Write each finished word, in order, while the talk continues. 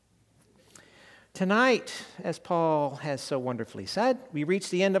Tonight, as Paul has so wonderfully said, we reach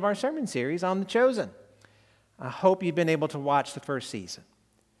the end of our sermon series on The Chosen. I hope you've been able to watch the first season.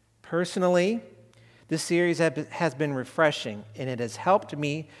 Personally, this series has been refreshing, and it has helped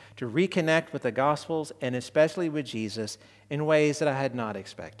me to reconnect with the Gospels and especially with Jesus in ways that I had not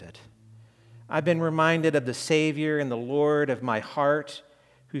expected. I've been reminded of the Savior and the Lord of my heart,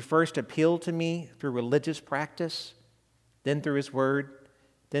 who first appealed to me through religious practice, then through His Word,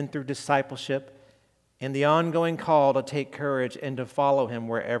 then through discipleship, and the ongoing call to take courage and to follow Him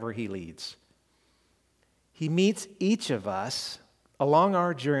wherever He leads. He meets each of us along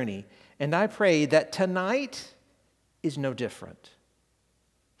our journey, and I pray that tonight is no different.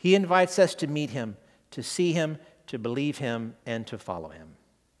 He invites us to meet Him, to see Him, to believe Him, and to follow Him.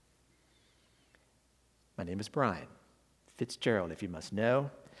 My name is Brian Fitzgerald, if you must know.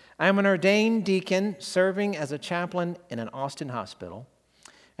 I am an ordained deacon serving as a chaplain in an Austin hospital.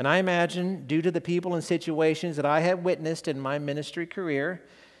 And I imagine, due to the people and situations that I have witnessed in my ministry career,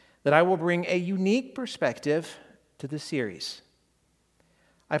 that I will bring a unique perspective to this series.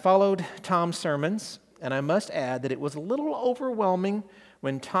 I followed Tom's sermons, and I must add that it was a little overwhelming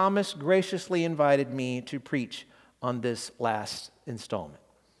when Thomas graciously invited me to preach on this last installment.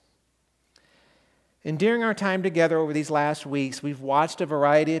 And during our time together over these last weeks, we've watched a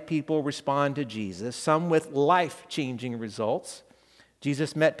variety of people respond to Jesus, some with life-changing results.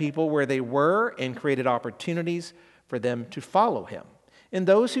 Jesus met people where they were and created opportunities for them to follow Him. And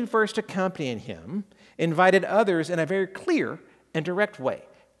those who first accompanied Him invited others in a very clear and direct way.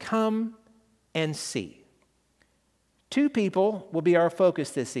 Come and see. Two people will be our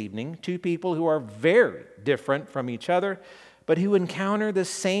focus this evening, two people who are very different from each other, but who encounter the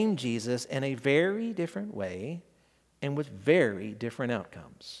same Jesus in a very different way and with very different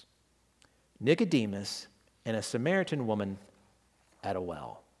outcomes. Nicodemus and a Samaritan woman at a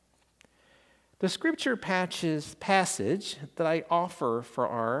well. The scripture passage that I offer for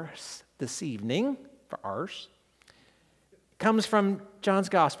ours this evening, comes from John's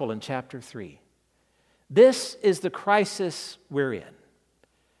Gospel in chapter 3. This is the crisis we're in.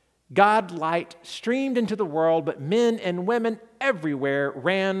 God's light streamed into the world, but men and women everywhere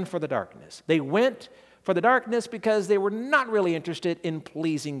ran for the darkness. They went for the darkness because they were not really interested in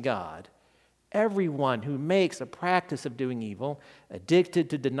pleasing God. Everyone who makes a practice of doing evil, addicted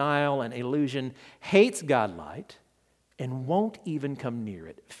to denial and illusion, hates God's light and won't even come near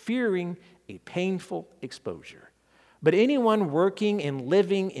it, fearing a painful exposure. But anyone working and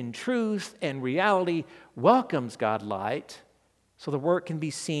living in truth and reality welcomes God's light so the work can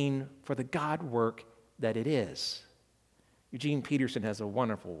be seen for the God work that it is. Eugene Peterson has a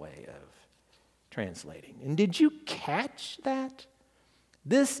wonderful way of translating. And did you catch that?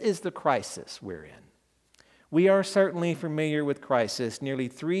 This is the crisis we're in. We are certainly familiar with crisis, nearly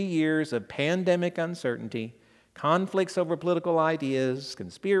 3 years of pandemic uncertainty, conflicts over political ideas,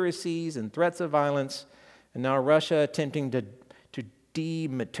 conspiracies, and threats of violence, and now Russia attempting to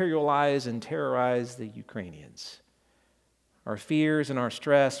dematerialize and terrorize the Ukrainians. Our fears and our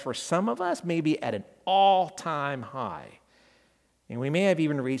stress, for some of us, may be at an all-time high. And we may have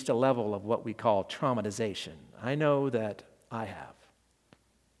even reached a level of what we call traumatization. I know that I have.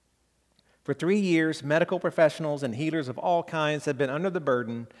 For 3 years, medical professionals and healers of all kinds have been under the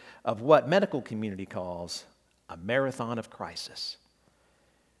burden of what medical community calls a marathon of crisis.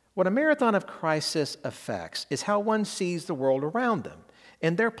 What a marathon of crisis affects is how one sees the world around them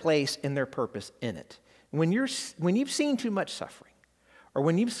and their place and their purpose in it. When you've seen too much suffering, or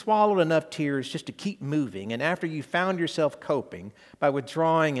when you've swallowed enough tears just to keep moving, and after you found yourself coping by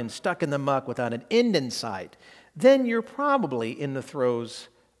withdrawing and stuck in the muck without an end in sight, then you're probably in the throes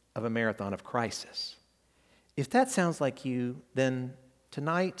of a marathon of crisis. If that sounds like you, then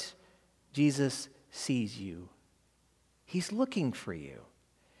tonight Jesus sees you. He's looking for you.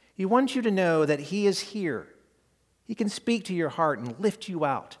 He wants you to know that He is here. He can speak to your heart and lift you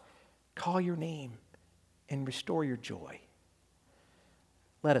out, call your name, and restore your joy.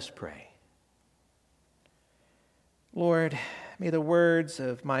 Let us pray. Lord, may the words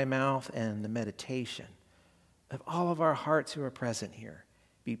of my mouth and the meditation of all of our hearts who are present here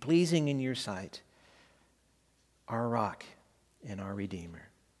be pleasing in your sight, our rock and our Redeemer.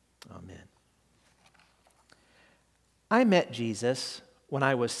 Amen. I met Jesus when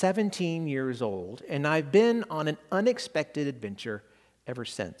I was 17 years old, and I've been on an unexpected adventure ever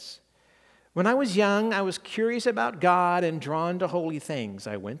since. When I was young, I was curious about God and drawn to holy things.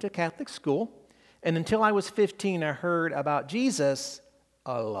 I went to Catholic school, and until I was 15, I heard about Jesus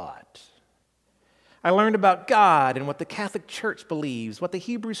a lot. I learned about God and what the Catholic Church believes, what the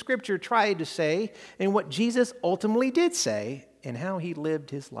Hebrew Scripture tried to say, and what Jesus ultimately did say, and how He lived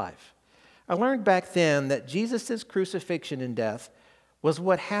His life. I learned back then that Jesus' crucifixion and death was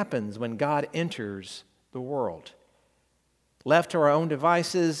what happens when God enters the world. Left to our own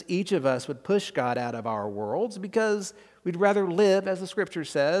devices, each of us would push God out of our worlds because we'd rather live, as the Scripture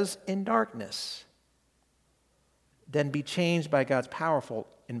says, in darkness than be changed by God's powerful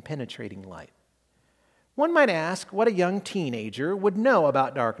and penetrating light. One might ask what a young teenager would know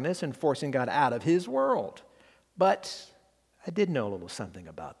about darkness and forcing God out of his world. But I did know a little something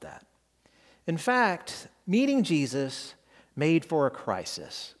about that. In fact, meeting Jesus made for a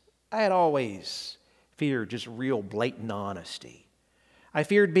crisis. I had always feared just real blatant honesty. I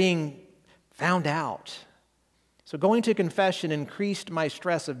feared being found out. So going to confession increased my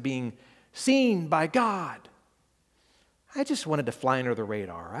stress of being seen by God. I just wanted to fly under the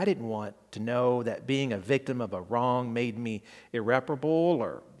radar. I didn't want to know that being a victim of a wrong made me irreparable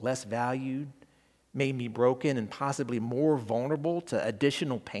or less valued, made me broken and possibly more vulnerable to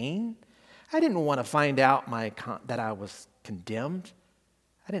additional pain. I didn't want to find out that I was condemned.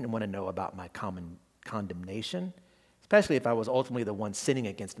 I didn't want to know about my condemnation, especially if I was ultimately the one sinning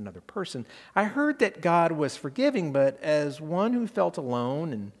against another person. I heard that God was forgiving, but as one who felt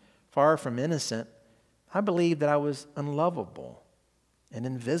alone and far from innocent, I believed that I was unlovable and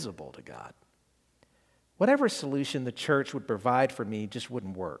invisible to God. Whatever solution the church would provide for me just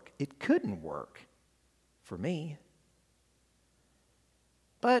wouldn't work. It couldn't work for me.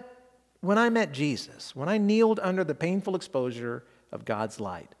 But when I met Jesus, when I kneeled under the painful exposure of God's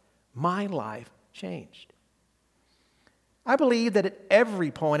light, my life changed. I believe that at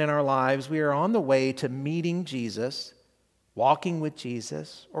every point in our lives, we are on the way to meeting Jesus, walking with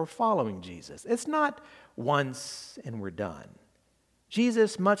Jesus, or following Jesus. It's not once and we're done.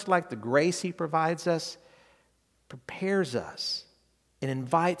 Jesus, much like the grace he provides us, prepares us and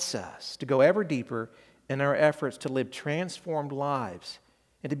invites us to go ever deeper in our efforts to live transformed lives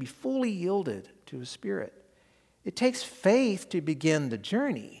and to be fully yielded to his Spirit. It takes faith to begin the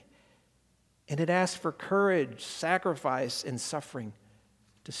journey, and it asks for courage, sacrifice, and suffering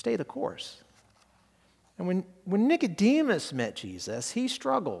to stay the course. And when Nicodemus met Jesus, he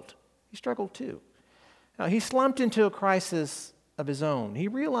struggled. He struggled too. Now, he slumped into a crisis of his own. He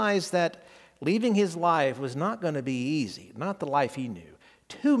realized that leaving his life was not going to be easy, not the life he knew.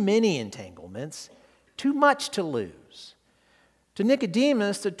 Too many entanglements, too much to lose. To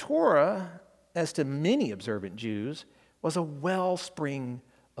Nicodemus, the Torah, as to many observant Jews, was a wellspring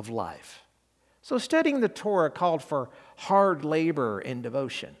of life. So studying the Torah called for hard labor and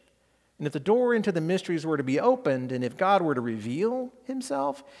devotion. And if the door into the mysteries were to be opened, and if God were to reveal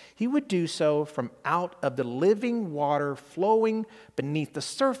himself, he would do so from out of the living water flowing beneath the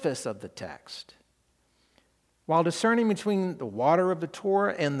surface of the text. While discerning between the water of the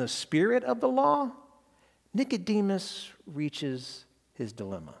Torah and the spirit of the law, Nicodemus reaches his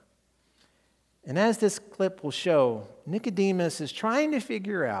dilemma. And as this clip will show, Nicodemus is trying to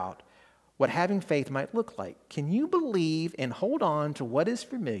figure out what having faith might look like. Can you believe and hold on to what is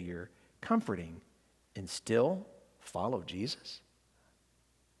familiar, comforting, and still follow Jesus?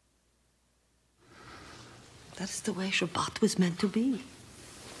 That's the way Shabbat was meant to be.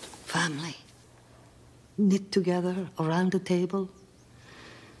 Family. Knit together around the table.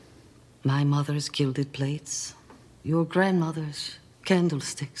 My mother's gilded plates. Your grandmother's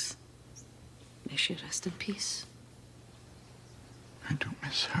candlesticks. May she rest in peace. I do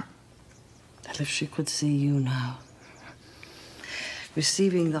miss her. And if she could see you now,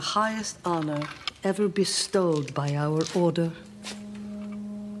 receiving the highest honor ever bestowed by our order,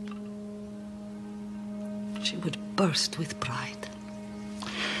 she would burst with pride.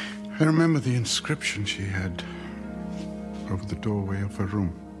 I remember the inscription she had over the doorway of her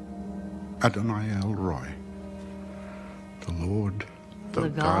room. Adonai El Roy, the Lord, the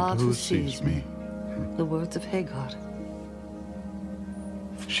God who sees me. The words of Hagar.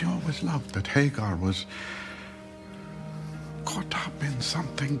 She always loved that Hagar was caught up in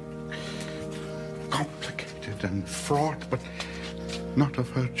something complicated and fraught, but not of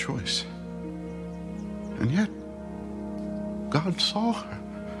her choice. And yet, God saw her,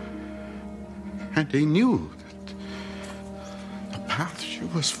 and he knew that the path she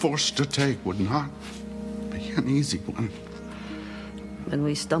was forced to take would not be an easy one. When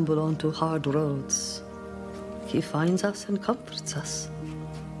we stumble onto hard roads, he finds us and comforts us.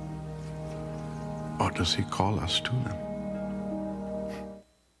 Or does he call us to them?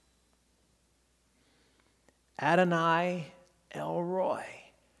 Adonai El Roy,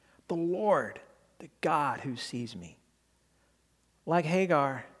 the Lord, the God who sees me. Like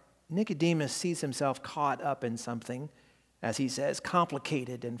Hagar, Nicodemus sees himself caught up in something, as he says,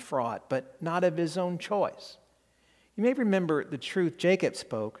 complicated and fraught, but not of his own choice. You may remember the truth Jacob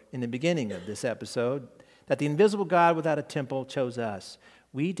spoke in the beginning of this episode, that the invisible God without a temple chose us.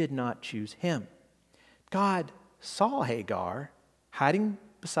 We did not choose him. God saw Hagar hiding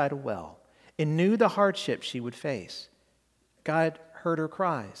beside a well and knew the hardship she would face. God heard her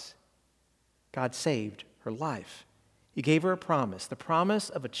cries. God saved her life. He gave her a promise, the promise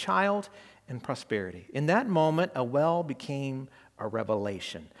of a child and prosperity. In that moment, a well became a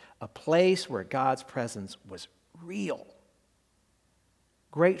revelation, a place where God's presence was real.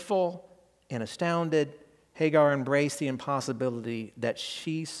 Grateful and astounded, Hagar embraced the impossibility that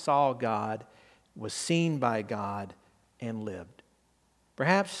she saw God, was seen by God, and lived.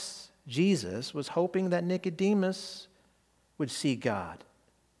 Perhaps Jesus was hoping that Nicodemus would see God,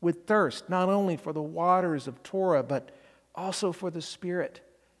 would thirst not only for the waters of Torah, but also for the Spirit,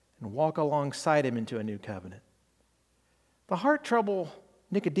 and walk alongside him into a new covenant. The heart trouble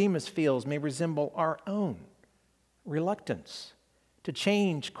Nicodemus feels may resemble our own reluctance to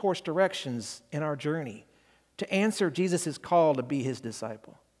change course directions in our journey, to answer Jesus' call to be his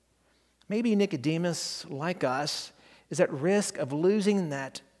disciple. Maybe Nicodemus, like us, is at risk of losing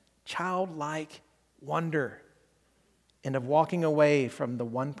that childlike wonder and of walking away from the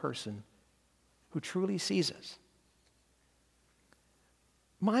one person who truly sees us.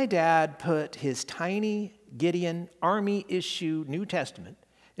 My dad put his tiny Gideon Army-issue New Testament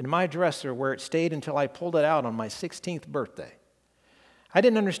in my dresser where it stayed until I pulled it out on my 16th birthday. I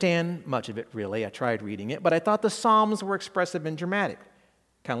didn't understand much of it, really. I tried reading it, but I thought the Psalms were expressive and dramatic,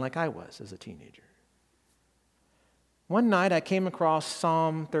 kind of like I was as a teenager. One night I came across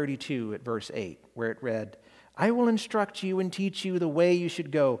Psalm 32 at verse 8, where it read, "I will instruct you and teach you the way you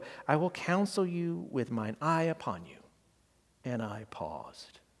should go. I will counsel you with mine eye upon you." And I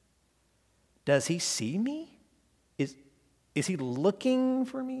paused. Does he see me? Is he looking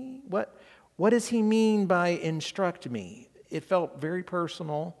for me? What does he mean by instruct me? It felt very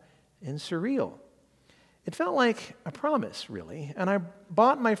personal and surreal. It felt like a promise, really. And I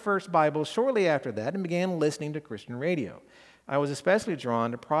bought my first Bible shortly after that and began listening to Christian radio. I was especially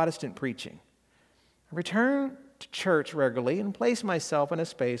drawn to Protestant preaching. I returned to church regularly and placed myself in a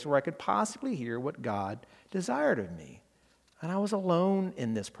space where I could possibly hear what God desired of me. And I was alone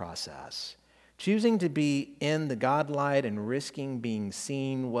in this process. Choosing to be in the God light and risking being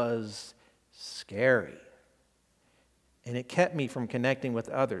seen was scary. And it kept me from connecting with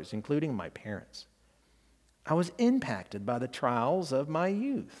others, including my parents. I was impacted by the trials of my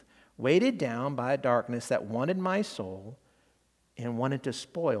youth, weighted down by a darkness that wanted my soul and wanted to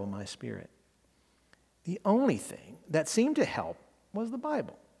spoil my spirit. The only thing that seemed to help was the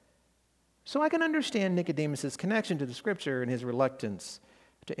Bible. So I can understand Nicodemus' connection to the Scripture and his reluctance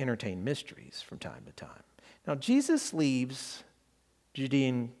to entertain mysteries from time to time. Now, Jesus leaves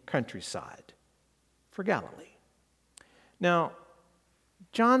Judean countryside for Galilee. Now,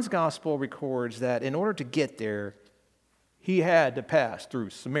 John's gospel records that in order to get there, he had to pass through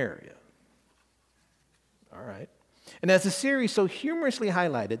Samaria. All right. And as the series so humorously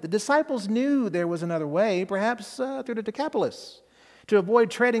highlighted, the disciples knew there was another way, perhaps through the Decapolis, to avoid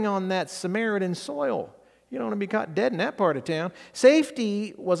treading on that Samaritan soil. You don't want to be caught dead in that part of town.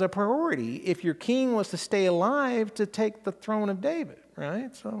 Safety was a priority if your king was to stay alive to take the throne of David,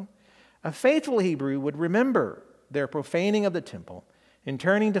 right? So a faithful Hebrew would remember their profaning of the temple and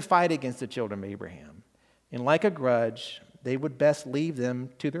turning to fight against the children of Abraham. And like a grudge, they would best leave them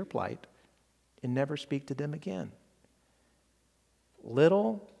to their plight and never speak to them again.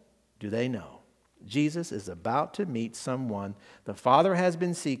 Little do they know, Jesus is about to meet someone the Father has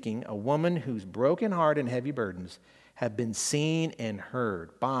been seeking, a woman whose broken heart and heavy burdens have been seen and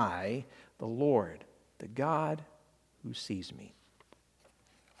heard by the Lord, the God who sees me.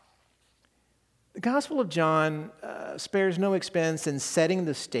 The Gospel of John spares no expense in setting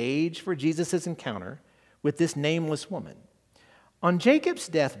the stage for Jesus' encounter with this nameless woman. On Jacob's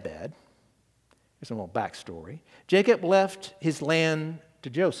deathbed, here's a little backstory. Jacob left his land to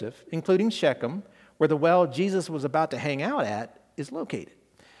Joseph, including Shechem, where the well Jesus was about to hang out at is located.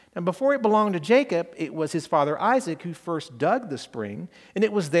 Now, before it belonged to Jacob, it was his father Isaac who first dug the spring, and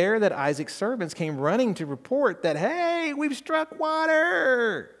it was there that Isaac's servants came running to report that, hey, we've struck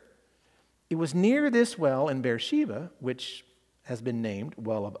water. It was near this well in Beersheba, which has been named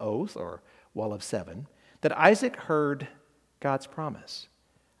Well of Oath or Well of Seven, that Isaac heard God's promise.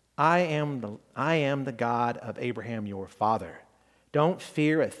 I am the God of Abraham, your father. Don't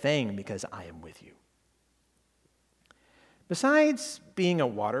fear a thing because I am with you. Besides being a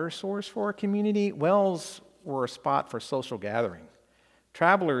water source for a community, wells were a spot for social gathering.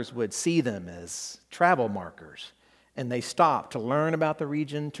 Travelers would see them as travel markers, and they stopped to learn about the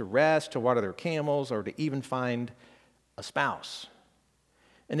region, to rest, to water their camels, or to even find a spouse.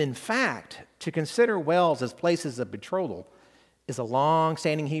 And in fact, to consider wells as places of betrothal is a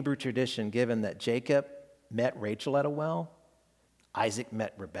long-standing Hebrew tradition, given that Jacob met Rachel at a well, Isaac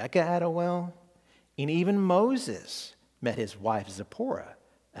met Rebekah at a well, and even Moses met his wife Zipporah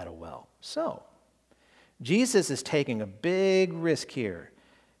at a well. So, Jesus is taking a big risk here.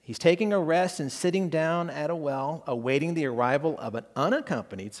 He's taking a rest and sitting down at a well, awaiting the arrival of an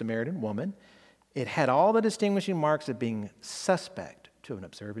unaccompanied Samaritan woman. It had all the distinguishing marks of being suspect to an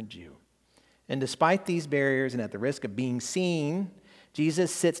observant Jew. And despite these barriers and at the risk of being seen,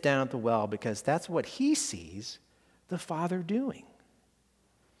 Jesus sits down at the well because that's what he sees the Father doing.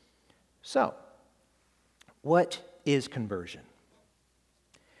 So, what is conversion?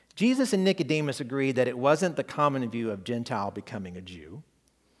 Jesus and Nicodemus agreed that it wasn't the common view of Gentile becoming a Jew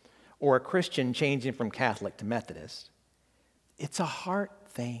or a Christian changing from Catholic to Methodist. It's a heart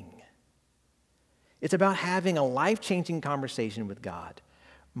thing. It's about having a life-changing conversation with God.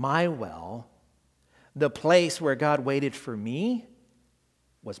 My well, the place where God waited for me,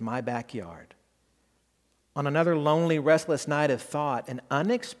 was my backyard. On another lonely, restless night of thought, an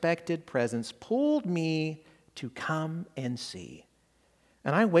unexpected presence pulled me to come and see.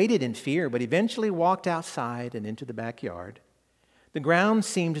 And I waited in fear, but eventually walked outside and into the backyard. The ground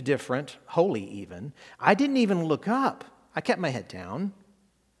seemed different, holy even. I didn't even look up. I kept my head down.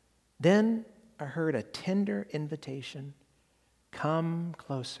 Then I heard a tender invitation, "Come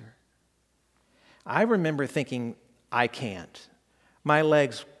closer." I remember thinking, I can't. My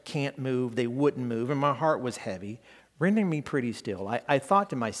legs can't move, they wouldn't move, and my heart was heavy, rendering me pretty still. I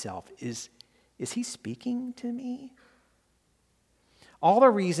thought to myself, is he speaking to me? All the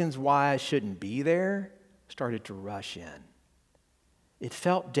reasons why I shouldn't be there started to rush in. It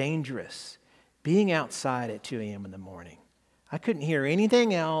felt dangerous being outside at 2 a.m. in the morning. I couldn't hear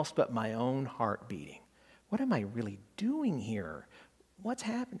anything else but my own heart beating. What am I really doing here? What's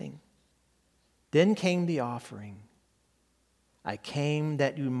happening? Then came the offering. I came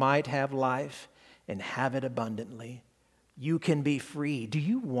that you might have life and have it abundantly. You can be free. Do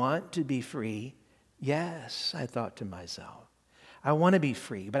you want to be free? Yes, I thought to myself. I want to be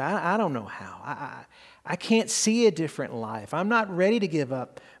free, but I don't know how. I can't see a different life. I'm not ready to give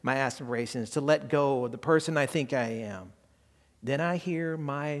up my aspirations, to let go of the person I think I am. Then I hear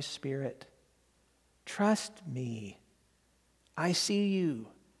my spirit, "Trust me. I see you.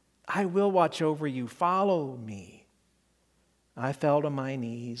 I will watch over you. Follow me." I fell to my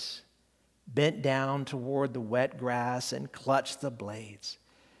knees, bent down toward the wet grass and clutched the blades,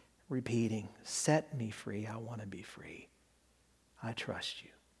 repeating, "Set me free. I want to be free. I trust you."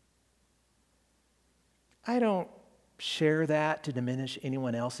 I don't share that to diminish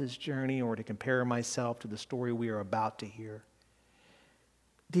anyone else's journey or to compare myself to the story we are about to hear.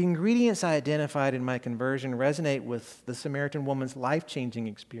 The ingredients I identified in my conversion resonate with the Samaritan woman's life-changing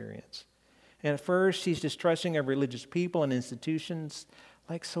experience. And at first, she's distrusting of religious people and institutions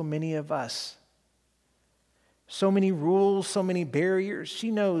like so many of us. So many rules, so many barriers.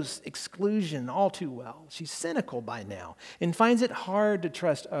 She knows exclusion all too well. She's cynical by now and finds it hard to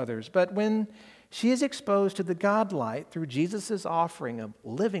trust others. But when she is exposed to the God light through Jesus' offering of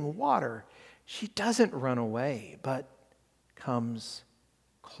living water, she doesn't run away, but comes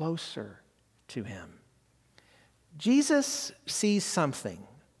closer to him. Jesus sees something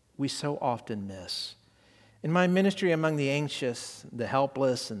we so often miss. In my ministry among the anxious, the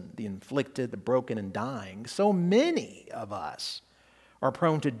helpless, and the afflicted, the broken, and dying, so many of us are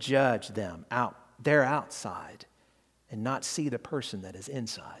prone to judge them they're outside and not see the person that is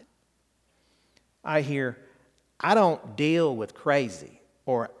inside. I hear, "I don't deal with crazy,"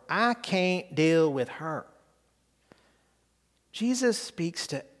 or "I can't deal with her." Jesus speaks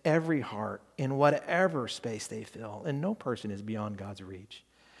to every heart in whatever space they fill, and no person is beyond God's reach.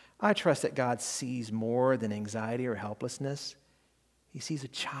 I trust that God sees more than anxiety or helplessness. He sees a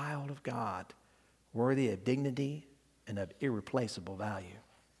child of God, worthy of dignity and of irreplaceable value.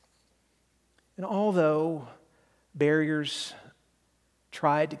 And although barriers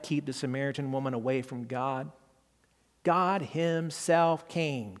tried to keep the Samaritan woman away from God, God himself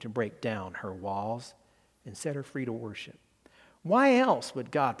came to break down her walls and set her free to worship. Why else would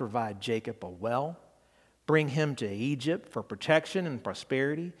God provide Jacob a well, bring him to Egypt for protection and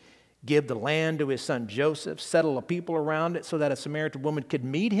prosperity, give the land to his son Joseph, settle a people around it so that a Samaritan woman could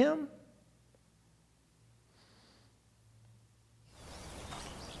meet him?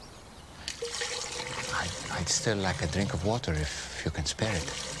 I'd still like a drink of water if you can spare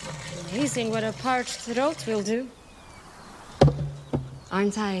it. Amazing what a parched throat will do.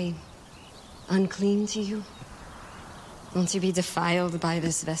 Aren't I unclean to you? Won't you be defiled by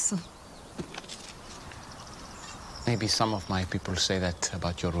this vessel? Maybe some of my people say that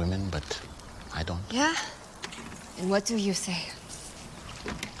about your women, but I don't. Yeah? And what do you say?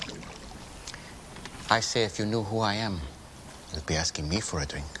 I say if you knew who I am, you'd be asking me for a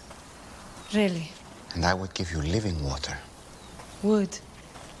drink. Really? And I would give you living water. Would.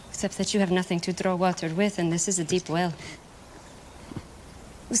 Except that you have nothing to draw water with, and this is a deep well.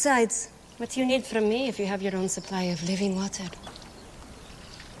 Besides, what do you need from me if you have your own supply of living water?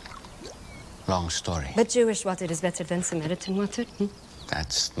 Long story. But Jewish water is better than Samaritan water.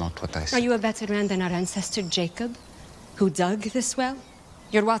 That's not what I Are said. you a better man than our ancestor Jacob, who dug this well?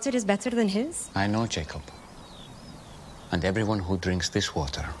 Your water is better than his? I know Jacob. And everyone who drinks this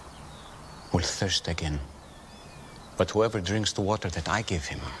water will thirst again. But whoever drinks the water that I give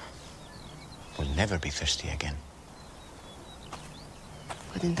him will never be thirsty again.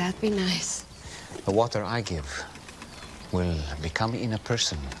 Wouldn't that be nice? The water I give will become in a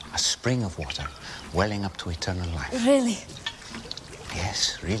person a spring of water welling up to eternal life. Really?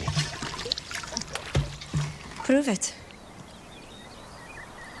 Yes, really. Prove it.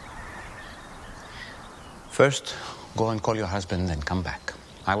 First, go and call your husband and come back.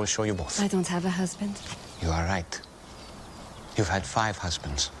 I will show you both. I don't have a husband. You are right. You've had 5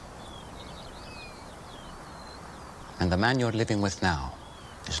 husbands. And the man you're living with now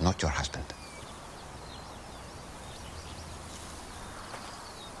is not your husband.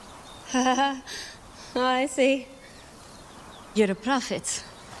 Oh, I see. You're a prophet.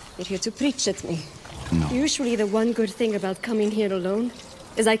 You're here to preach at me. No. Usually the one good thing about coming here alone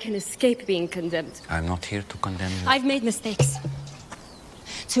is I can escape being condemned. I'm not here to condemn you. I've made mistakes.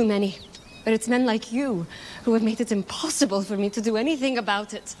 Too many. But it's men like you who have made it impossible for me to do anything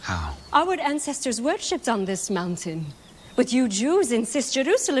about it. How? Our ancestors worshipped on this mountain. But you Jews insist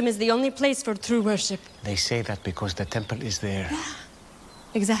Jerusalem is the only place for true worship. They say that because the temple is there.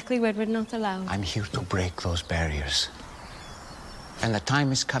 Exactly where we're not allowed. I'm here to break those barriers. And the time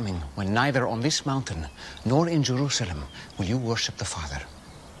is coming when neither on this mountain nor in Jerusalem will you worship the Father.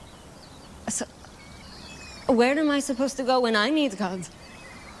 So, where am I supposed to go when I need God?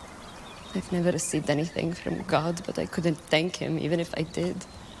 I've never received anything from God, but I couldn't thank him even if I did.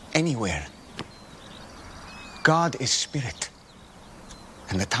 Anywhere. God is spirit.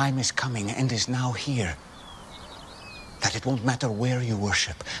 And the time is coming and is now here that it won't matter where you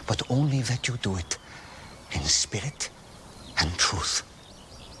worship, but only that you do it in spirit and truth.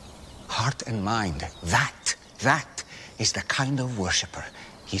 Heart and mind, that is the kind of worshiper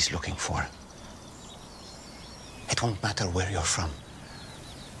he's looking for. It won't matter where you're from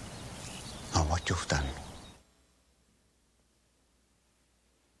or what you've done.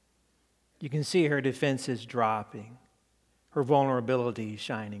 You can see her defenses dropping, her vulnerability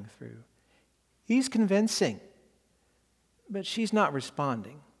shining through. He's convincing, but she's not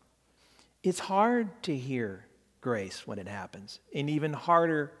responding. It's hard to hear grace when it happens, and even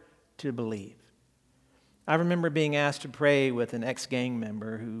harder to believe. I remember being asked to pray with an ex-gang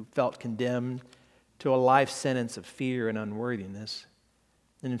member who felt condemned to a life sentence of fear and unworthiness.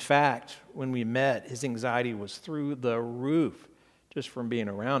 And in fact, when we met, his anxiety was through the roof just from being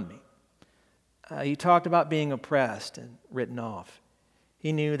around me. He talked about being oppressed and written off.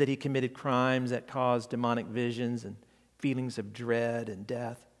 He knew that he committed crimes that caused demonic visions and feelings of dread and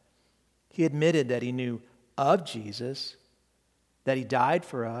death. He admitted that he knew of Jesus, that he died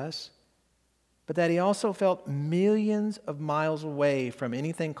for us, but that he also felt millions of miles away from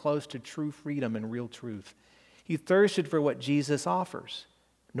anything close to true freedom and real truth. He thirsted for what Jesus offers,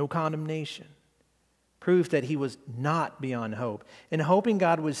 no condemnation, proof that he was not beyond hope, and hoping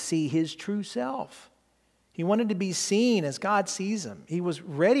God would see his true self. He wanted to be seen as God sees him. He was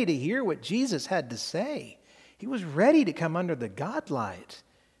ready to hear what Jesus had to say. He was ready to come under the God light.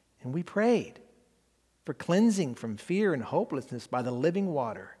 And we prayed for cleansing from fear and hopelessness by the living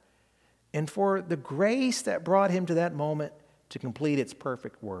water, and for the grace that brought him to that moment to complete its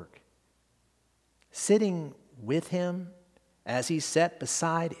perfect work. Sitting with him as he sat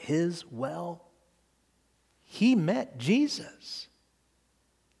beside his well, he met Jesus.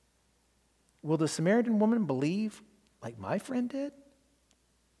 Will the Samaritan woman believe like my friend did?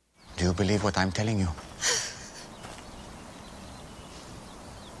 Do you believe what I'm telling you?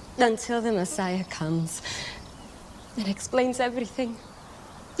 Until the Messiah comes and explains everything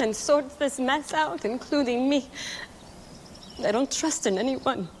and sorts this mess out, including me, I don't trust in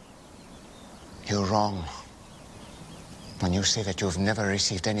anyone. You're wrong when you say that you've never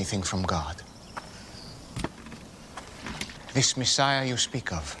received anything from God. This Messiah you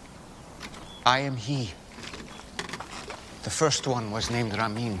speak of, I am he. The first one was named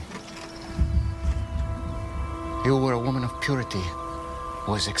Ramin. You were a woman of purity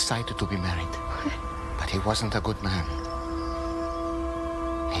who was excited to be married. But he wasn't a good man.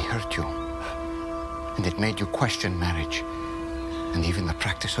 He hurt you. And it made you question marriage and even the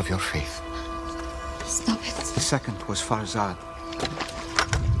practice of your faith. Stop it. The second was Farzad.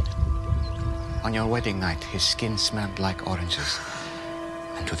 On your wedding night, his skin smelled like oranges.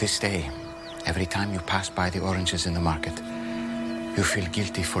 And to this day, every time you pass by the oranges in the market, you feel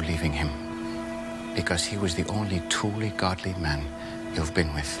guilty for leaving him. Because he was the only truly godly man you've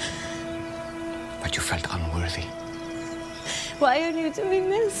been with. But you felt unworthy. Why are you doing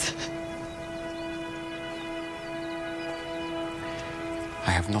this?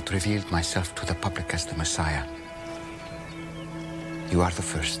 I have not revealed myself to the public as the Messiah. You are the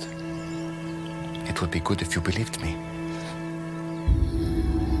first. It would be good if you believed me.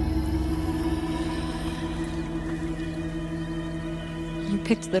 You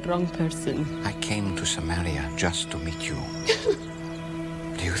picked the wrong person. I came to Samaria just to meet you.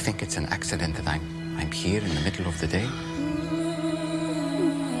 Do you think it's an accident that I'm here in the middle of the day?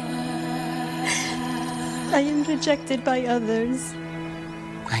 I am rejected by others.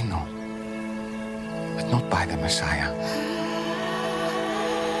 I know. But not by the Messiah.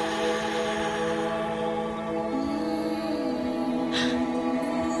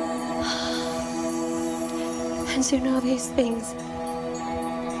 And you know these things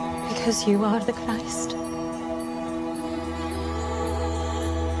because you are the Christ.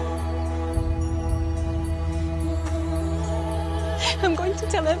 I'm going to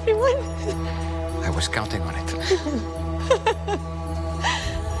tell everyone. I was counting on it.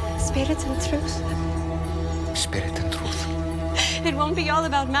 Spirit and truth. Spirit and truth. It won't be all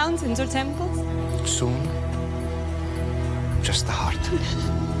about mountains or temples. Soon, just the heart.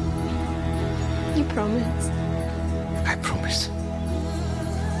 You promise. I promise.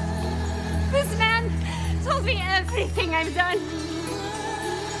 This man told me everything I've done.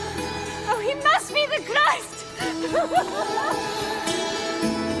 Oh, he must be the Christ!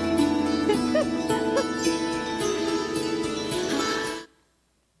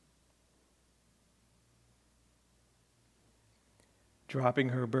 Dropping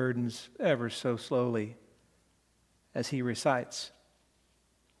her burdens ever so slowly as he recites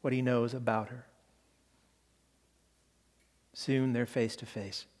what he knows about her. Soon they're face to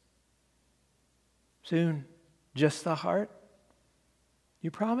face. Soon, just the heart. You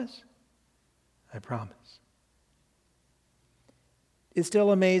promise? I promise. It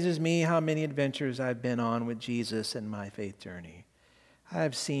still amazes me how many adventures I've been on with Jesus in my faith journey.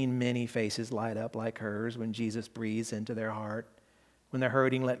 I've seen many faces light up like hers when Jesus breathes into their heart, when the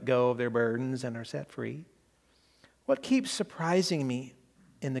hurting let go of their burdens and are set free. What keeps surprising me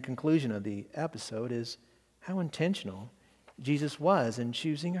in the conclusion of the episode is how intentional Jesus was in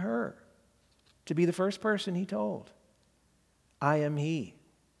choosing her to be the first person he told. I am he.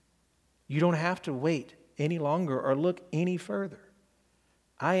 You don't have to wait any longer or look any further.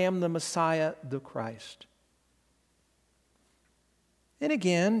 I am the Messiah, the Christ. And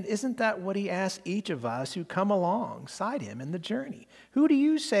again, isn't that what he asks each of us who come alongside him in the journey? Who do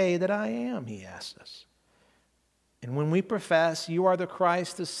you say that I am, he asks us. And when we profess you are the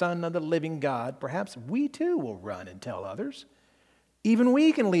Christ, the Son of the living God, perhaps we too will run and tell others. Even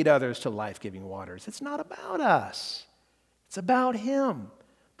we can lead others to life-giving waters. It's not about us. It's about him,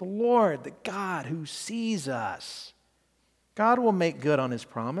 the Lord, the God who sees us. God will make good on his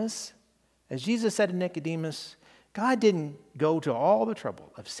promise. As Jesus said to Nicodemus, God didn't go to all the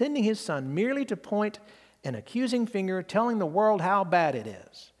trouble of sending his son merely to point an accusing finger, telling the world how bad it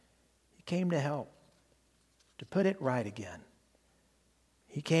is. He came to help, to put it right again.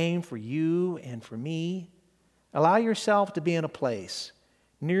 He came for you and for me. Allow yourself to be in a place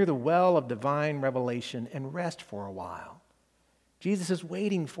near the well of divine revelation and rest for a while. Jesus is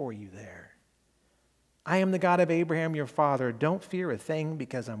waiting for you there. I am the God of Abraham, your father. Don't fear a thing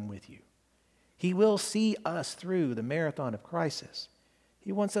because I'm with you. He will see us through the marathon of crisis.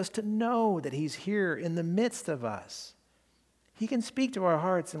 He wants us to know that he's here in the midst of us. He can speak to our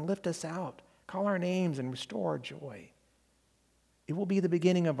hearts and lift us out, call our names and restore our joy. It will be the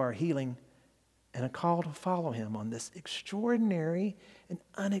beginning of our healing and a call to follow him on this extraordinary and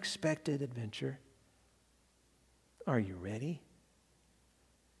unexpected adventure. Are you ready?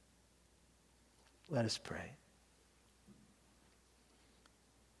 Let us pray.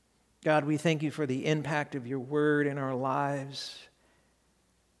 God, we thank you for the impact of your word in our lives,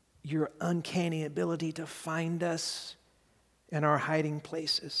 your uncanny ability to find us in our hiding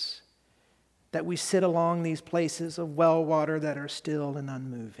places, that we sit along these places of well water that are still and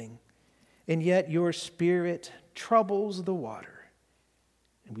unmoving. And yet your Spirit troubles the water,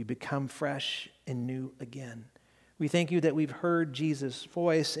 and we become fresh and new again. We thank you that we've heard Jesus'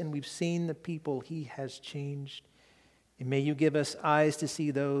 voice and we've seen the people he has changed. And may you give us eyes to see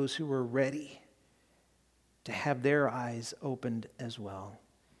those who are ready to have their eyes opened as well.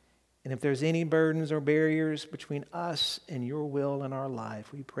 And if there's any burdens or barriers between us and your will in our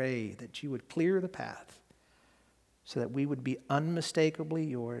life, we pray that you would clear the path so that we would be unmistakably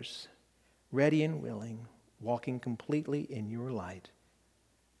yours, ready and willing, walking completely in your light.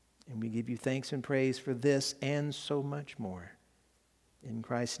 And we give you thanks and praise for this and so much more. In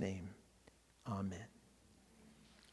Christ's name, amen.